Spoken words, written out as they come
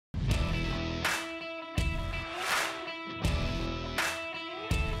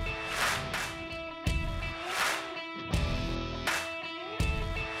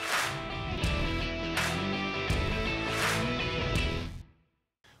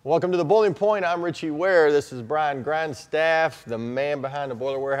Welcome to the Boiling Point. I'm Richie Ware. This is Brian Grinestaff, the man behind the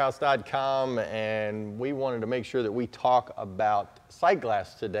BoilerWarehouse.com, and we wanted to make sure that we talk about sight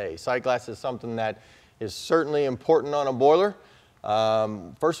glass today. Sight glass is something that is certainly important on a boiler.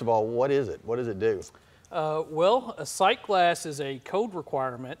 First of all, what is it? What does it do? Well, a sight glass is a code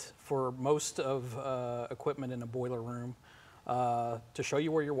requirement for most of equipment in a boiler room to show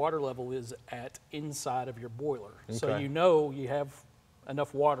you where your water level is at inside of your boiler. Okay. So you know you have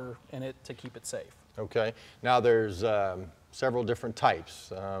enough water in it to keep it safe. Okay. Now there's several different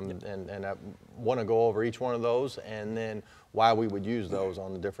types, and I want to go over each one of those and then why we would use those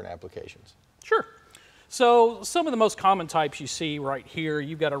on the different applications. Sure. So some of the most common types you see right here,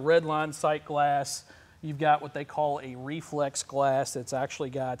 you've got a red line sight glass, you've got what they call a reflex glass that's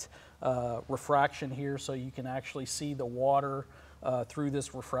actually got refraction here, so you can actually see the water through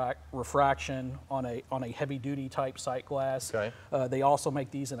this refraction on a heavy duty type sight glass. Okay. They also make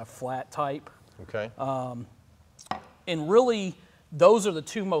these in a flat type. Okay. And really, those are the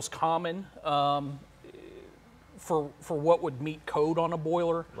two most common for what would meet code on a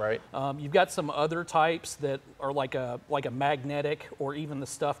boiler. Right. You've got some other types that are like a magnetic, or even the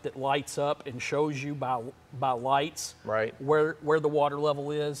stuff that lights up and shows you by lights. Right. Where the water level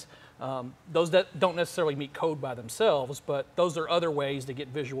is. Those that don't necessarily meet code by themselves, but those are other ways to get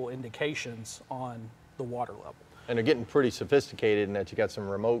visual indications on the water level. And they're getting pretty sophisticated in that you got some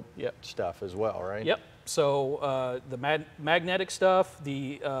remote stuff as well, right? Yep. So the magnetic stuff,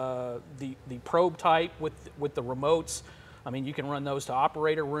 the probe type with the remotes, I mean, you can run those to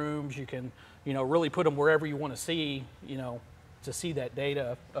operator rooms. You can, really put them wherever you want to see, to see that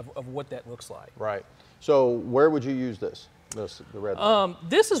data of what that looks like. Right. So where would you use this? The red line?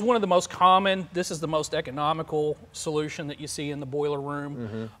 This is one of the most common. This is the most economical solution that you see in the boiler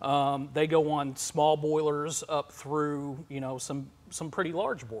room. Mm-hmm. They go on small boilers up through some pretty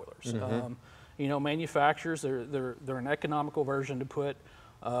large boilers. Mm-hmm. Manufacturers, they're an economical version to put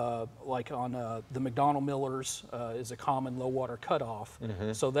like on the McDonnell Millers is a common low water cutoff.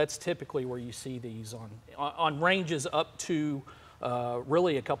 Mm-hmm. So that's typically where you see these on ranges up to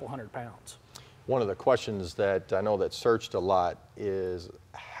really a couple hundred pounds. One of the questions that I know that's searched a lot is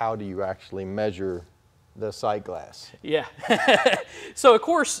how do you actually measure the sight glass? Yeah. So of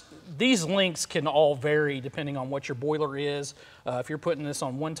course, these links can all vary depending on what your boiler is. If you're putting this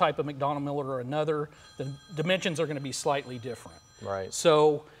on one type of McDonnell Miller or another, the dimensions are going to be slightly different. Right.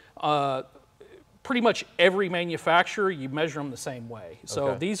 So pretty much every manufacturer, you measure them the same way.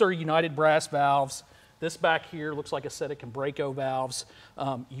 So these are United brass valves. This back here looks like a set of Combraco valves.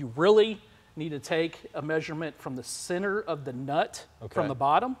 You really need to take a measurement from the center of the nut from the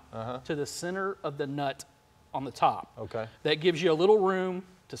bottom to the center of the nut on the top. Okay. That gives you a little room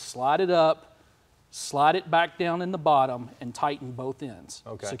to slide it up, slide it back down in the bottom, and tighten both ends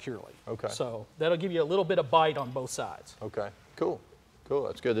securely. Okay. So that'll give you a little bit of bite on both sides. Okay. Cool. Cool.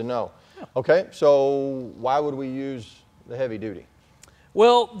 That's good to know. Yeah. Okay. So why would we use the heavy duty?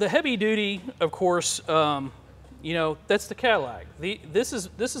 Well, the heavy duty, of course, that's the Cadillac. This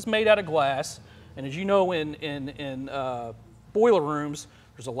is made out of glass, and as you know, in boiler rooms,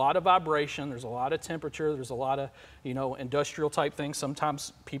 there's a lot of vibration, there's a lot of temperature, there's a lot of industrial type things.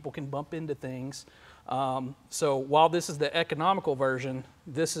 Sometimes people can bump into things. So while this is the economical version,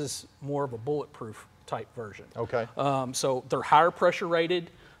 this is more of a bulletproof type version. Okay. So they're higher pressure rated.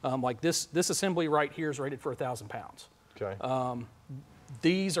 Like this assembly right here is rated for 1,000 pounds. Okay.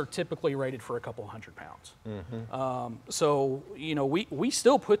 These are typically rated for a couple hundred pounds. Mm-hmm. So, we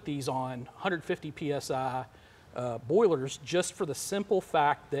still put these on 150 PSI boilers just for the simple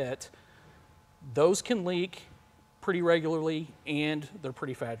fact that those can leak pretty regularly and they're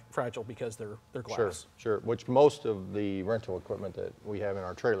pretty fragile because they're glass. Sure, sure. Which most of the rental equipment that we have in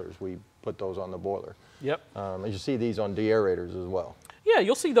our trailers, we put those on the boiler. Yep. You see these on deaerators as well. Yeah,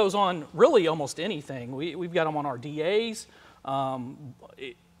 you'll see those on really almost anything. We've got them on our DAs.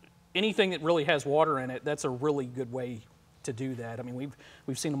 Anything that really has water in it, that's a really good way to do that. I mean,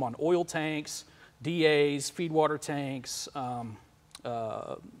 we've seen them on oil tanks, DAs, feed water tanks,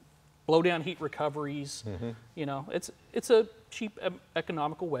 blow down heat recoveries. Mm-hmm. It's a cheap,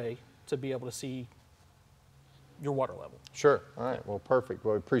 economical way to be able to see your water level. Sure. All right. Well, perfect.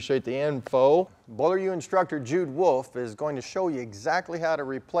 Well, we appreciate the info. Boiler U instructor Jude Wolf is going to show you exactly how to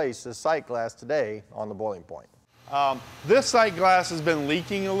replace the sight glass today on the Boiling Point. This sight glass has been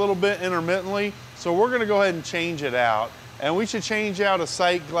leaking a little bit intermittently, so we're going to go ahead and change it out. And we should change out a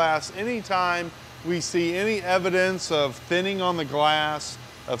sight glass anytime we see any evidence of thinning on the glass,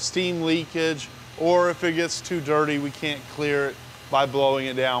 of steam leakage, or if it gets too dirty, we can't clear it by blowing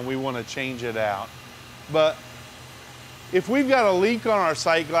it down. We want to change it out. But If we've got a leak on our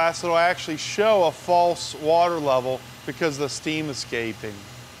sight glass, it'll actually show a false water level because of the steam escaping.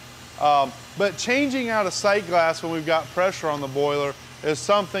 But changing out a sight glass when we've got pressure on the boiler is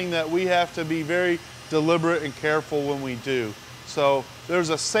something that we have to be very deliberate and careful when we do. So there's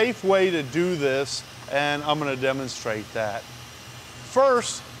a safe way to do this, and I'm going to demonstrate that.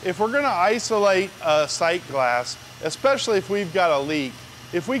 First, if we're going to isolate a sight glass, especially if we've got a leak,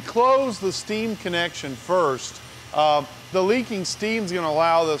 if we close the steam connection first, the leaking steam is going to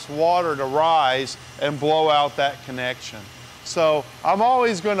allow this water to rise and blow out that connection. So I'm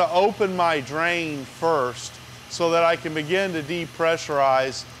always going to open my drain first so that I can begin to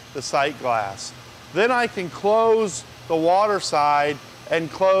depressurize the sight glass. Then I can close the water side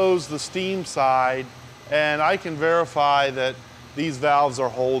and close the steam side, and I can verify that these valves are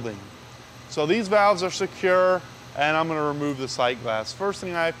holding. So these valves are secure, and I'm going to remove the sight glass. First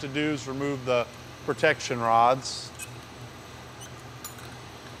thing I have to do is remove the protection rods.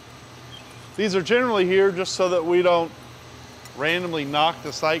 These are generally here just so that we don't randomly knock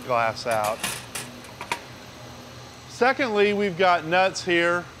the sight glass out. Secondly, we've got nuts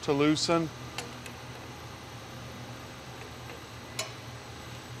here to loosen.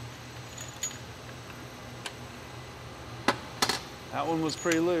 That one was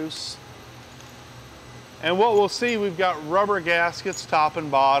pretty loose. And what we'll see, we've got rubber gaskets top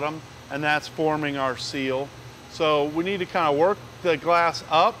and bottom, and that's forming our seal. So we need to kind of work the glass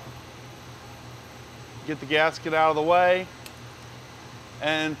up, get the gasket out of the way,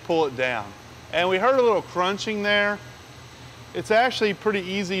 and pull it down. And we heard a little crunching there. It's actually pretty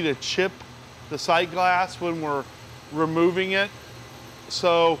easy to chip the sight glass when we're removing it.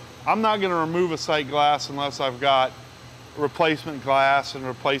 So I'm not going to remove a sight glass unless I've got replacement glass and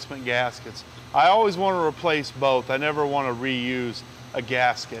replacement gaskets. I always want to replace both. I never want to reuse a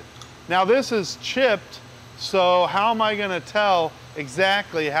gasket. Now this is chipped, so how am I going to tell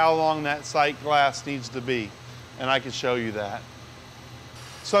exactly how long that sight glass needs to be? And I can show you that.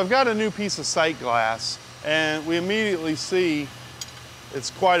 So I've got a new piece of sight glass, and we immediately see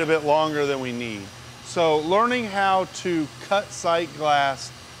it's quite a bit longer than we need. So learning how to cut sight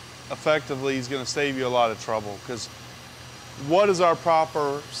glass effectively is going to save you a lot of trouble, because what is our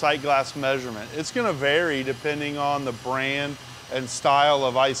proper sight glass measurement? It's going to vary depending on the brand and style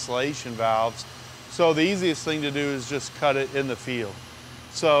of isolation valves. So the easiest thing to do is just cut it in the field.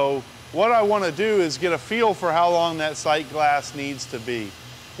 So what I want to do is get a feel for how long that sight glass needs to be.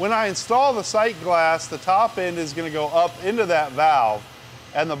 When I install the sight glass, the top end is going to go up into that valve,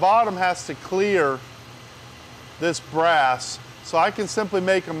 and the bottom has to clear this brass. So I can simply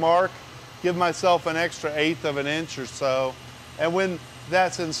make a mark, give myself an extra 1/8 of an inch or so, and when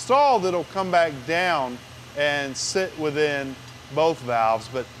that's installed, it'll come back down and sit within both valves,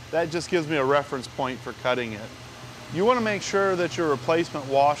 but that just gives me a reference point for cutting it. You want to make sure that your replacement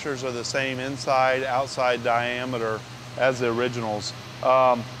washers are the same inside, outside diameter as the originals.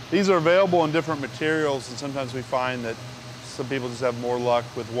 These are available in different materials, and sometimes we find that some people just have more luck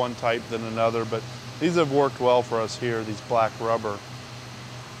with one type than another, but these have worked well for us here, these black rubber.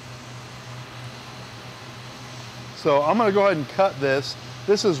 So I'm going to go ahead and cut this.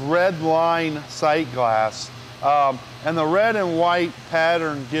 This is red line sight glass. And the red and white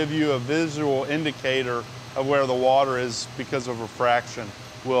pattern give you a visual indicator of where the water is because of refraction.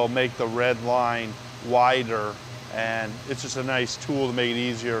 Will make the red line wider, and it's just a nice tool to make it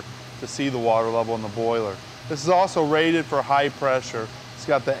easier to see the water level in the boiler. This is also rated for high pressure. It's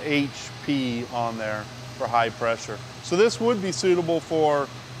got the HP on there for high pressure. So this would be suitable for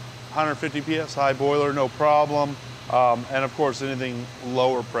 150 PSI boiler, no problem. And of course, anything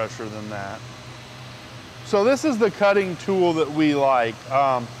lower pressure than that. So this is the cutting tool that we like.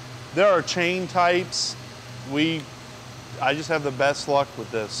 There are chain types. I just have the best luck with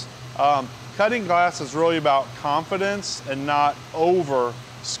this. Cutting glass is really about confidence and not over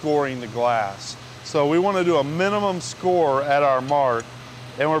scoring the glass. So we want to do a minimum score at our mark,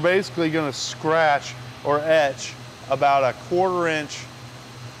 and we're basically going to scratch or etch about a 1/4 inch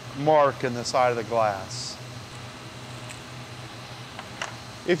mark in the side of the glass.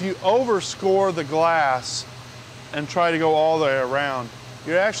 If you overscore the glass and try to go all the way around,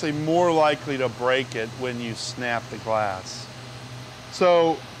 you're actually more likely to break it when you snap the glass.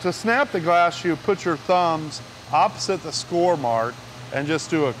 So to snap the glass, you put your thumbs opposite the score mark and just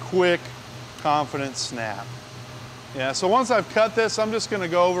do a quick, confident snap. Yeah, so once I've cut this, I'm just going to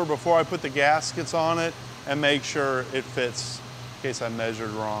go over before I put the gaskets on it and make sure it fits in case I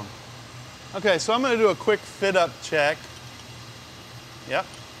measured wrong. Okay, so I'm going to do a quick fit up check. Yep.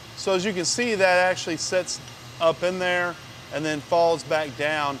 So as you can see, that actually sits up in there and then falls back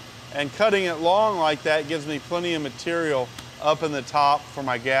down. And cutting it long like that gives me plenty of material up in the top for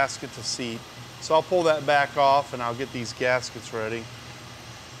my gasket to seat. So I'll pull that back off and I'll get these gaskets ready.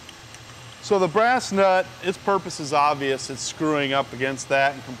 So the brass nut, its purpose is obvious. It's screwing up against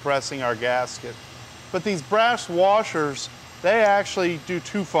that and compressing our gasket. But these brass washers, they actually do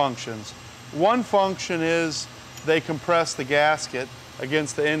two functions. One function is they compress the gasket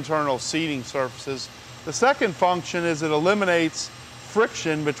against the internal seating surfaces. The second function is it eliminates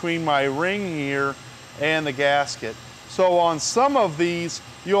friction between my ring here and the gasket. So on some of these,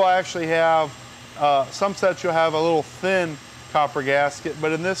 you'll actually have, some sets you'll have a little thin copper gasket,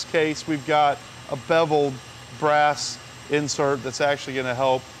 but in this case, we've got a beveled brass insert that's actually gonna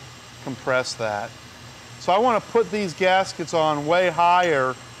help compress that. So I wanna put these gaskets on way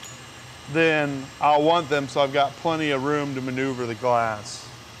higher than I'll want them, so I've got plenty of room to maneuver the glass.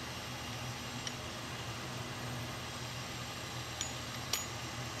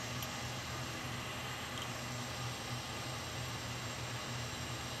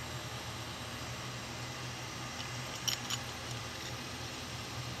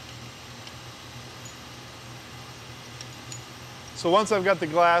 So once I've got the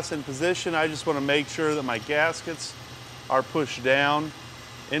glass in position, I just want to make sure that my gaskets are pushed down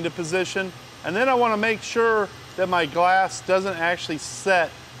into position. And then I want to make sure that my glass doesn't actually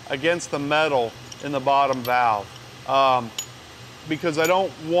set against the metal in the bottom valve. Because I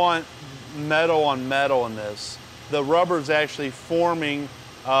don't want metal on metal in this. The rubber's actually forming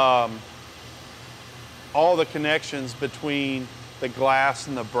all the connections between the glass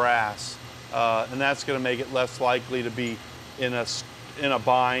and the brass. And that's going to make it less likely to be in a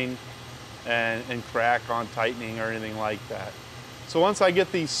bind and crack on tightening or anything like that. So once I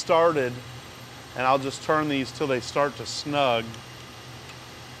get these started, and I'll just turn these till they start to snug.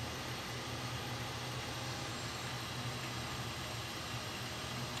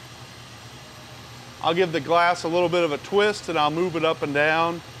 I'll give the glass a little bit of a twist and I'll move it up and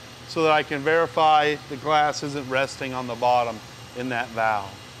down so that I can verify the glass isn't resting on the bottom in that valve.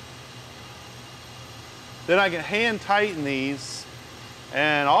 Then I can hand tighten these,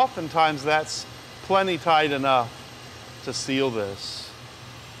 and oftentimes that's plenty tight enough to seal this.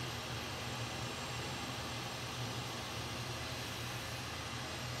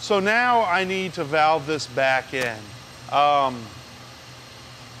 So now I need to valve this back in. The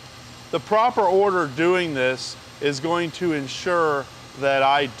proper order doing this is going to ensure that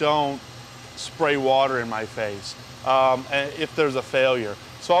I don't spray water in my face if there's a failure.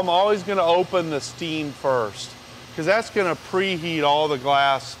 So I'm always going to open the steam first, because that's going to preheat all the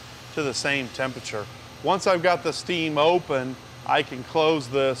glass to the same temperature. Once I've got the steam open, I can close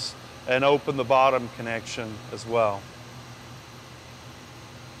this and open the bottom connection as well.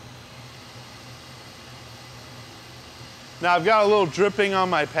 Now I've got a little dripping on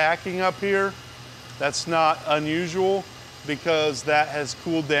my packing up here. That's not unusual because that has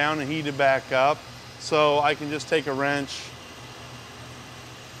cooled down and heated back up. So I can just take a wrench,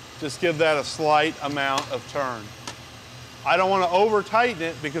 just give that a slight amount of turn. I don't want to over tighten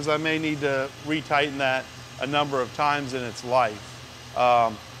it because I may need to retighten that a number of times in its life.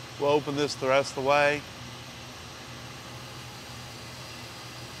 We'll open this the rest of the way.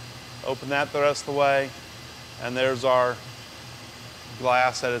 Open that the rest of the way. And there's our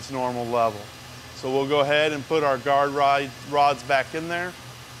glass at its normal level. So we'll go ahead and put our guard rods back in there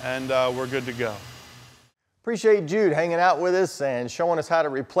and we're good to go. Appreciate Jude hanging out with us and showing us how to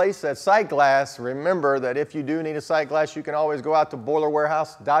replace that sight glass. Remember that if you do need a sight glass, you can always go out to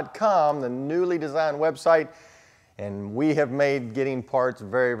boilerwarehouse.com, the newly designed website, and we have made getting parts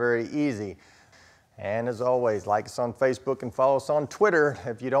very, very easy. And as always, like us on Facebook and follow us on Twitter.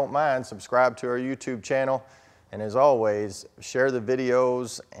 If you don't mind, subscribe to our YouTube channel. And as always, share the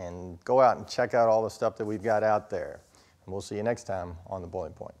videos and go out and check out all the stuff that we've got out there. And we'll see you next time on The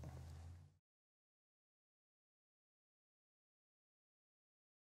Boiling Point.